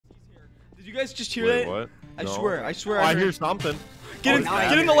Did you guys just hear Wait, that? what? I No. swear, I swear. Oh, I heard- hear something. Get in, nice.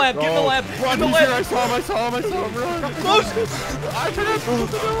 get in the lab, get in the lab, Run, get in the he's here. lab. I saw him, run. Close. I can't.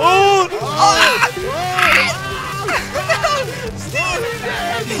 Oh! Oh god.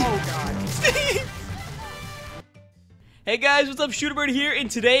 Steve! Hey guys, what's up? Shooterbird here, and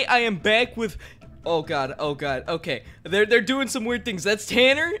today I am back with. Oh god, okay. They're doing some weird things. That's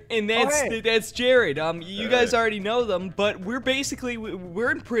Tanner, and that's Jared. You guys already know them, but we're basically we're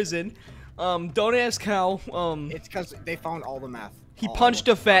in prison. Don't ask how. It's because they found all the meth. He punched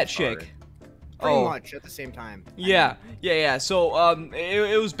a fat chick. Pretty much at the same time. Yeah. So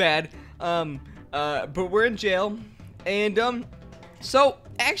it was bad. But we're in jail, and so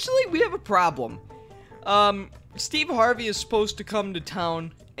actually we have a problem. Steve Harvey is supposed to come to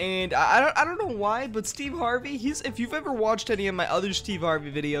town, and I don't know why, but Steve Harvey, if you've ever watched any of my other Steve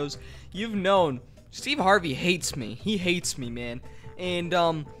Harvey videos, you've known Steve Harvey hates me. He hates me, man. And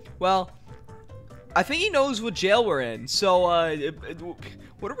well, I think he knows what jail we're in. So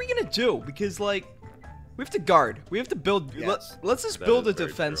what are we gonna do? Because like we have to guard. We have to build. Yes. Let's just That build a is very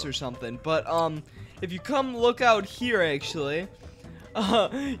defense true. or something. But if you come look out here, actually.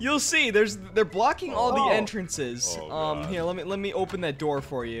 You'll see. They're blocking all the entrances. Oh, God. Here, let me open that door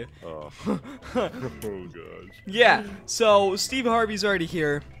for you. Oh. Oh gosh. Yeah. So Steve Harvey's already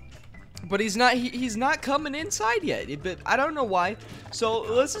here, but he's not coming inside yet. But I don't know why. So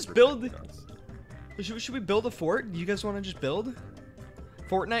let's just build. Should we build a fort? Do you guys want to just build?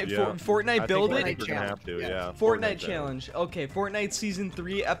 Fortnite, Yeah. Fortnite build I it. think we're gonna have to. Yeah. Fortnite challenge. Okay, Fortnite season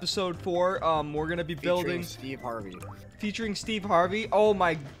 3, episode 4. We're gonna be building. Steve Harvey. Featuring Steve Harvey. Oh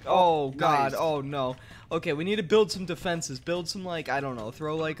my. Oh god. nice. Oh no. Okay, we need to build some defenses. Build some like I don't know.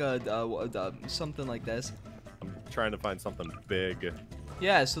 Throw like a something like this. I'm trying to find something big.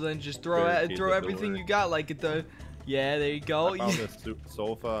 Yeah. So then just throw Barricade throw the everything door. you got like at the. Yeah. There you go. I found this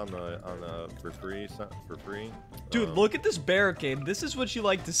sofa on the for free. Dude, look at this barricade. This is what you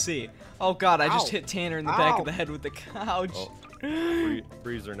like to see. Oh god, I just Ow. hit Tanner in the back Ow. of the head with the couch. Oh.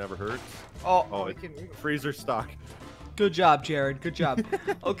 Freezer never hurts. Oh, Oh, we can- freezer stock. good job, Jared. Good job.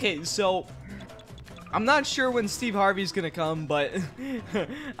 Okay, so I'm not sure when Steve Harvey's gonna come, but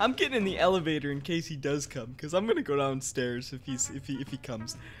I'm getting in the elevator in case he does come, because I'm gonna go downstairs if he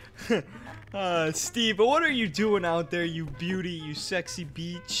comes. Steve, what are you doing out there, you beauty, you sexy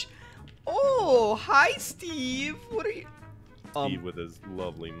beach? Oh, hi, Steve. What are you? Steve with his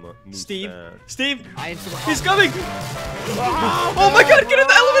lovely Steve, mustache. he's coming. Oh my God, get in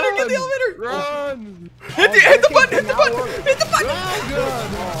the elevator, get in the elevator. Run! Hit the button, hit the button, hit the button.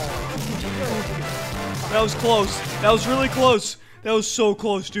 That was close. That was really close. That was so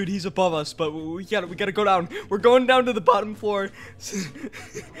close, dude. He's above us, but we gotta go down. We're going down to the bottom floor.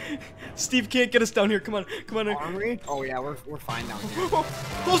 Steve can't get us down here. Come on. Armory? Oh yeah, we're fine down here.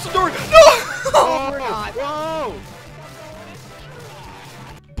 Close the door. No! Oh, we're not. Whoa!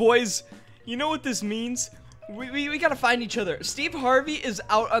 Boys, you know what this means? We gotta find each other. Steve Harvey is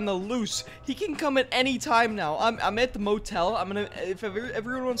out on the loose. He can come at any time now. I'm at the motel. If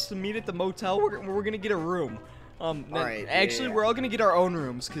everyone wants to meet at the motel, we're gonna get a room. Alright, actually, yeah. we're all gonna get our own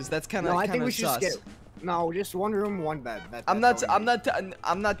rooms because that's kind of No, I think we should sus. just get. No, just one room, one bed. I'm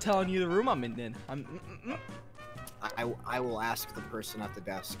not telling you the room I'm in. I will ask the person at the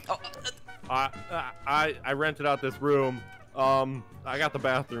desk. Oh, I rented out this room. I got the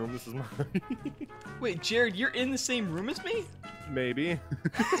bathroom. This is mine. wait, Jared, you're in the same room as me? Maybe.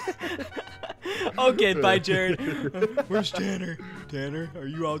 Okay, bye, Jared. Where's Tanner? Tanner, are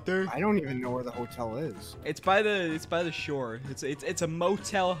you out there? I don't even know where the hotel is. It's by the shore. It's a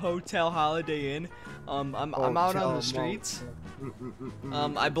motel, hotel, Holiday Inn. I'm out on the streets.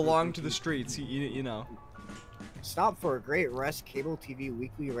 I belong to the streets. You know. Stop for a great rest, cable TV,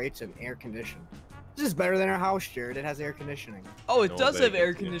 weekly rates, and air conditioning. This is better than our house, Jared. It has air conditioning. Oh, it No does have air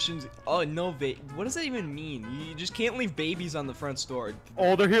vacancy. conditions. Oh, no What does that even mean? You just can't leave babies on the front door.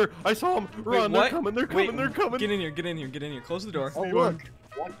 Oh, they're here. I saw them. Run. what? They're coming. They're coming. Get in here. Close the door. Oh look,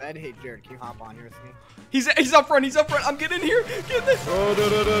 one bed. Hey Jared, can you hop on here with me? He's up front. I'm getting in here. Get in there. Oh, no.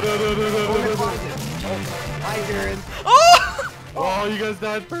 Oh, hi Jared. Oh! Oh, you guys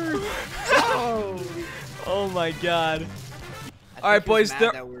died first. Oh. Oh my God. I All right, think he was boys, mad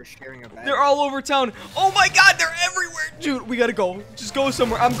they're- that we were sharing a bed. They're all over town. Oh my God, they're everywhere. Dude, we gotta go. Just go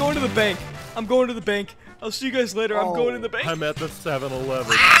somewhere. I'm going to the bank. I'll see you guys later. I'm going to the bank. I'm at the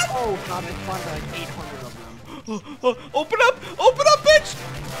 7-Eleven. Oh god, I found like 800 of them. Open up, bitch.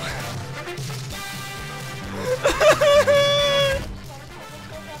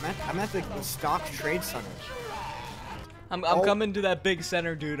 I'm at the stock trade center. I'm coming to that big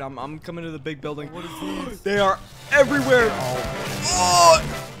center, dude. I'm coming to the big building. What is this? They are everywhere.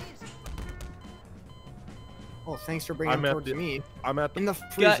 Oh! Oh, thanks for bringing them towards me. I'm at in the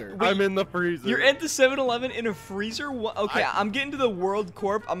freezer. Wait, I'm in the freezer. You're at the 7-Eleven in a freezer? Okay, I'm getting to the World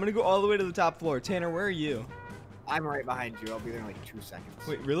Corp. I'm gonna go all the way to the top floor. Tanner, where are you? I'm right behind you. I'll be there in like 2 seconds.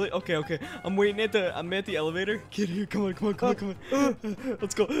 Wait, really? Okay. I'm waiting at the elevator. Get here. Come on.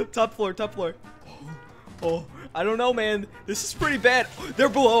 Let's go. Top floor. Oh, I don't know, man. This is pretty bad. They're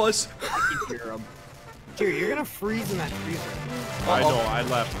below us. I can hear them. Dude, you're gonna freeze in that freezer. I know. I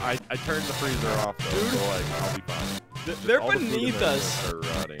left. I turned the freezer off though, so like I'll be fine. They're beneath us.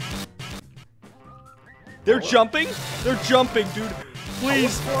 They're jumping. They're jumping, dude.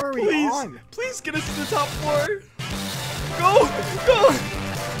 Please, please get us to the top floor. Go.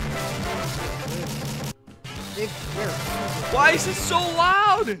 Why is it so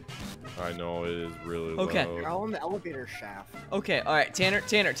loud? I know, it is really okay. loud. You're all in the elevator shaft. Okay, all right, Tanner,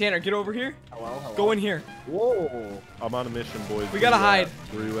 get over here. Hello. Go in here. Whoa. I'm on a mission, boys. We gotta hide.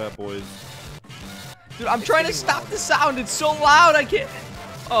 Where you at, boys? Dude, I'm trying to stop the sound. It's so loud. I can't.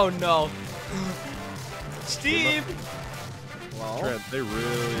 Oh no. Steve. Well. Trent, they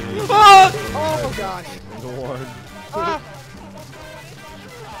really. Oh gosh.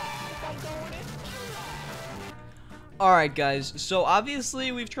 Alright guys, so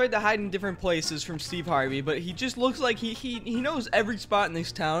obviously we've tried to hide in different places from Steve Harvey, but he just looks like he knows every spot in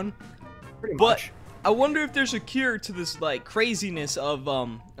this town. Pretty but much. I wonder if there's a cure to this like craziness of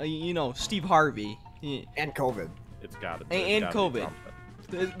you know, Steve Harvey. And COVID. It's gotta be. And COVID.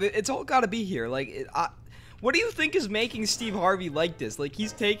 It's all gotta be here. Like, what do you think is making Steve Harvey like this? Like,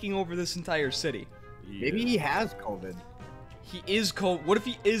 he's taking over this entire city. Maybe he has COVID. He is COVID. What if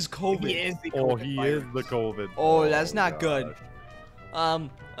he is COVID? He is the COVID. Oh, he is the COVID. Oh, that's not good.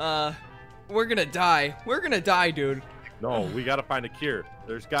 We're gonna die. We're gonna die, dude. No, we gotta find a cure.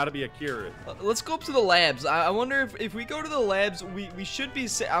 There's gotta be a cure. Let's go up to the labs. I wonder if we go to the labs, we should be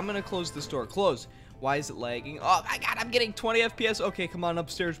I'm gonna close this door. Close. Why is it lagging? Oh my god, I'm getting 20 FPS. Okay, come on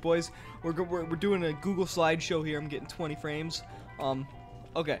upstairs, boys. We're doing a Google slideshow here. I'm getting 20 frames.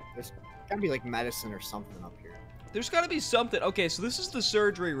 Okay. There's gotta be like medicine or something up here. There's gotta be something. Okay, so this is the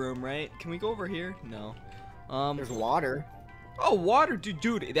surgery room, right? Can we go over here? No. There's water. Oh, water,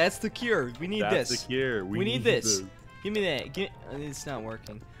 dude. That's the cure. We need this. That's the cure. We need this. Give me that. It's not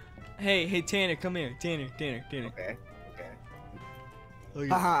working. Hey, Tanner, come here. Tanner. Okay. Okay.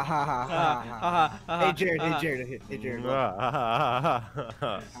 Ha ha ha ha ha ha. Hey Jared.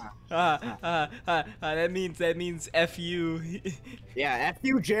 That means F you. Yeah, F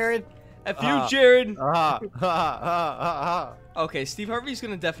you, Jared. F you, Jared. Okay, Steve Harvey's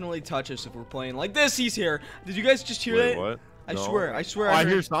gonna definitely touch us if we're playing like this. He's here. Did you guys just hear that? What? I No. swear. Oh, I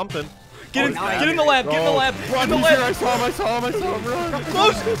hear something. Get in the lab. Get in the lab. Run, Get in the lab. I saw him. Run.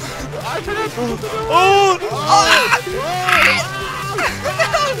 Close. Oh god.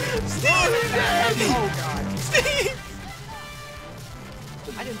 Steve.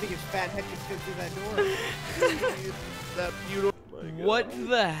 I didn't think his fat head could fit through that door. That beautiful. What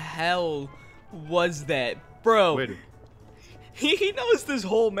the hell was that, bro? Wait. He knows this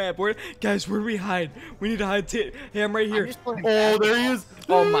whole map. Guys, where do we hide? We need to hide. Hey, I'm right here. Oh, there he is.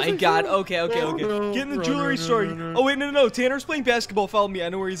 Oh my god. Okay. Oh, no. Get in the jewelry store. Oh wait, no. Tanner's playing basketball. Follow me. I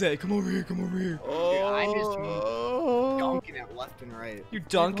know where he's at. Come over here. Oh. I'm just dunking it left and right. You're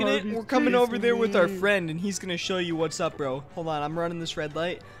dunking it? We're coming over there with our friend, and he's gonna show you what's up, bro. Hold on. I'm running this red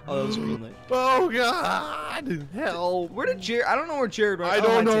light. Oh, that was a green light. Oh god. Help. Where did Jared? I don't know where Jared went. I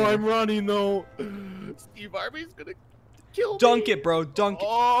don't know. I'm running though. Steve Harvey's gonna kill me. Dunk it, bro. Dunk it.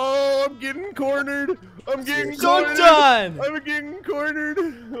 Oh, I'm getting cornered. I'm getting Dunked cornered. on. I'm getting cornered.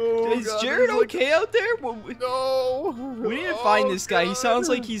 Oh, Is god, Jared like okay out there? No. We need to find this guy. He sounds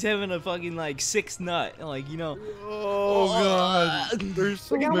like he's having a fucking like sixth nut. Like, you know. Oh god. There's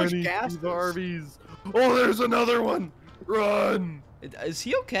so Look how much many gas Steve there's. Harveys. Oh, there's another one. Run. Is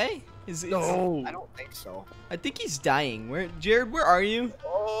he okay? No. I don't think so. I think he's dying. Jared, where are you?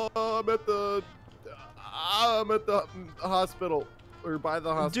 Oh, I'm at the hospital. Or by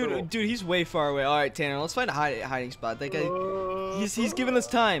the hospital. Dude, he's way far away. All right, Tanner, let's find a hiding spot. That guy, he's giving us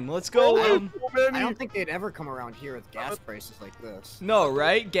time. Let's go. I don't think they'd ever come around here with gas prices like this. No,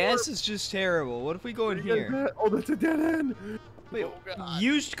 right? Gas is just terrible. What if we go in here? Oh, that's a dead end. Wait, Oh, God.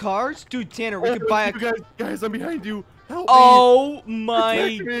 used cars? Dude, Tanner, we could buy a... Guys, I'm behind you. Help me. Oh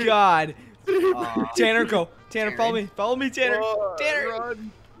my Protect me. god. Tanner, go. Tanner, follow me. Jared. Follow me, Tanner. Tanner.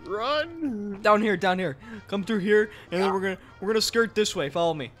 Run. Down here. Come through here, and then we're gonna skirt this way.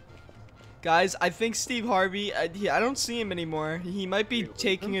 Follow me. Guys, I think Steve Harvey, I don't see him anymore. He might be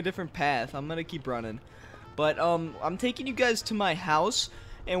taking a different path. I'm gonna keep running. But, I'm taking you guys to my house,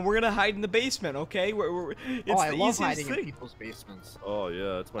 and we're gonna hide in the basement. Okay, it's I the love easiest hiding in thing. people's basements. Oh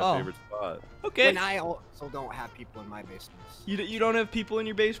yeah, that's my favorite spot. Okay. And I also don't have people in my basements. You don't have people in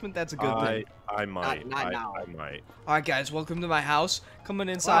your basement? That's a good thing. I might. Not now. I might. All right, guys, welcome to my house. Coming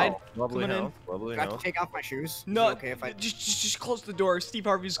inside. Wow, Lovely Coming in. house. Lovely Do I have house. to take off my shoes? Is No, it okay if I? just close the door. Steve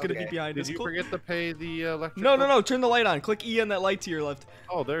Harvey's gonna be Okay. behind Did us. you forget to pay the electric? No. Turn the light on. Click E on that light to your left.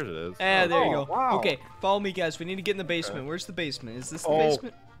 Oh, there it is. Ah, there you Oh, go. wow. Okay, follow me, guys. We need to get in the basement. Where's the basement? Is this the Oh.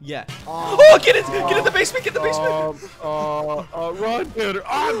 basement? Yeah. Oh, Oh, get in the basement. Get in the basement. Run, Tanner.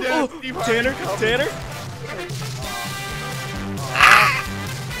 I'm dead. Oh, Steve Harvey Tanner. coming. Tanner.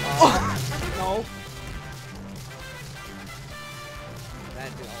 no.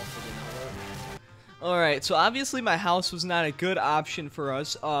 That did also did not work. All right. So obviously my house was not a good option for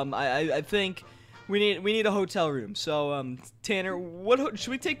us. I think we need a hotel room. So Tanner,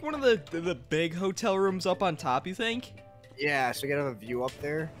 should we take one of the big hotel rooms up on top? You think? Yeah, so we have a view up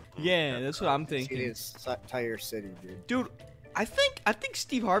there. Yeah, that's what I'm See thinking. this entire city, dude. Dude, I think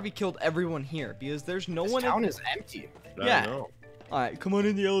Steve Harvey killed everyone here because there's no This one. town is empty. Yeah. I know. All right, come on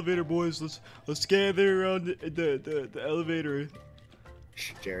in the elevator, boys. Let's gather around the elevator.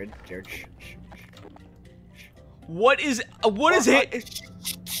 Shh, Jared. Shh. What is it?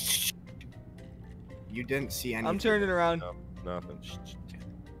 You didn't see anything. I'm turning around. No, nothing. Shh.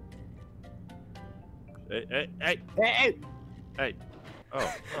 Hey. Hey!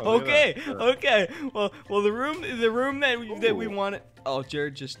 Oh. Look at that. Okay. Well, the room that we wanted. Oh,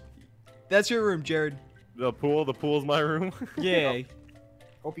 Jared, that's your room, Jared. The pool's my room. Yeah.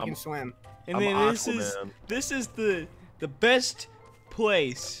 Hope you can swim. And I'm then Aquaman. this is the best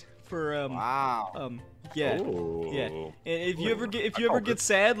place for Wow. yeah. Ooh. Yeah. And if you ever get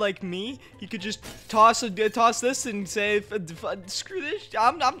sad like me, you could just toss this and say, "Screw this!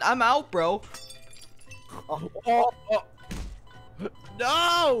 I'm out, bro." Oh.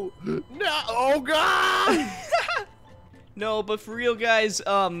 No! Oh God! No, but for real, guys,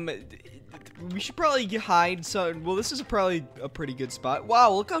 we should probably hide. Well, this is probably a pretty good spot.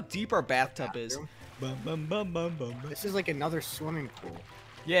 Wow, look how deep our bathtub is. Bum, bum, bum, bum, bum. This is like another swimming pool.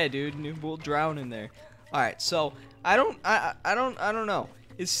 Yeah, dude, we'll drown in there. All right, so I don't know.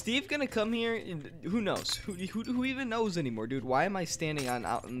 Is Steve gonna come here? Who knows? Who even knows anymore, dude? Why am I standing out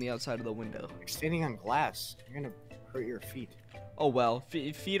on the outside of the window? You're standing on glass. You're gonna hurt your feet. Oh well,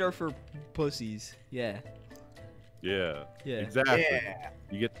 feet are for pussies. Yeah. Yeah. Yeah. Exactly. Yeah.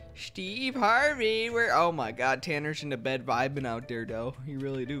 You get. Steve Harvey, oh my God, Tanner's in the bed vibing out there, though. You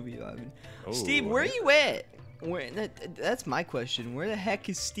really do be vibing. Oh, Steve, where you at? That's my question. Where the heck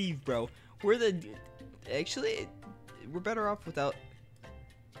is Steve, bro? Actually, we're better off without.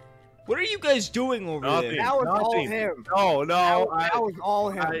 What are you guys doing over Nothing. there? That was all Nothing. him. No. That was all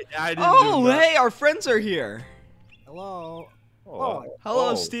him. I didn't Oh, do that. hey, our friends are here. Hello. Oh. Hello,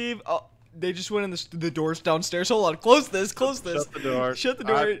 Oh. Steve. Oh, they just went in the doors downstairs. Hold on, close this. Shut the door. Shut the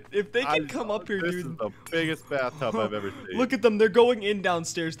door. If they can come up here, This dude. is the biggest bathtub I've ever seen. Look at them. They're going in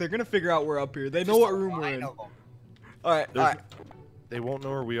downstairs. They're gonna figure out we're up here. They know what room we're in. All right. They won't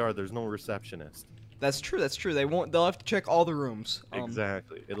know where we are. There's no receptionist. That's true. They'll have to check all the rooms.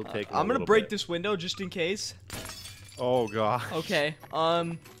 Exactly. It'll take. I'm gonna break this window just in case. Oh God. Okay.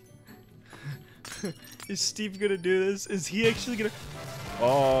 Is Steve gonna do this? Is he actually gonna?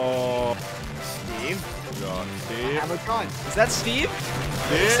 Oh. Steve. God. I Steve. have a gun. Is that Steve?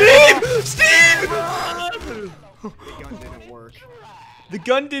 Steve. Steve! The gun didn't work. The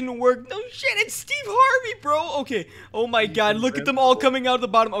gun didn't work. No shit, it's Steve Harvey, bro. Okay. Oh my God, look at them all coming out of the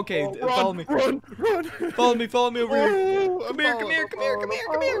bottom. Okay, follow me. Run. Follow me over here. Oh, Come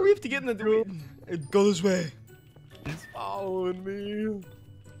here. We have to get in the. Go this way. He's following me.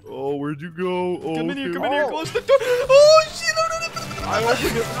 Oh, where'd you go? Oh, Come in here. okay. Close the door. Oh shit! No. I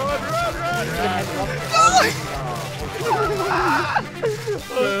opened it.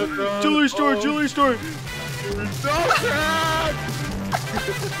 Run. Jewelry store.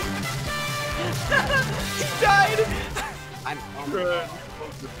 He died. I'm Run.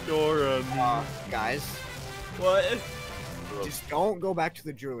 Close the door on me. guys, What? just don't go back to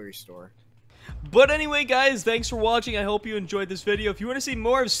the jewelry store. But anyway, guys, thanks for watching. I hope you enjoyed this video. If you want to see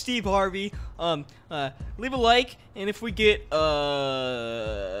more of Steve Harvey, leave a like, and if we get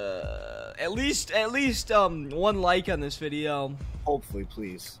at least 1 like on this video, Hopefully,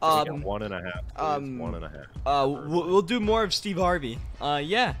 please. 1.5. Please. 1.5. we'll do more of Steve Harvey.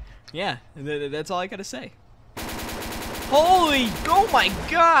 Yeah, that's all I gotta say. Holy, oh my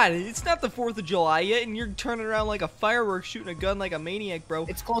God! It's not the 4th of July yet, and you're turning around like a firework, shooting a gun like a maniac, bro.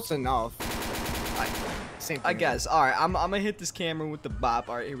 It's close enough. Same thing. I guess. All right, I'm gonna hit this camera with the bop.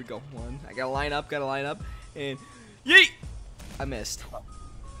 All right, here we go. One. I gotta line up, and yeet! I missed.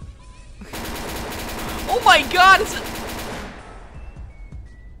 Oh my god, it's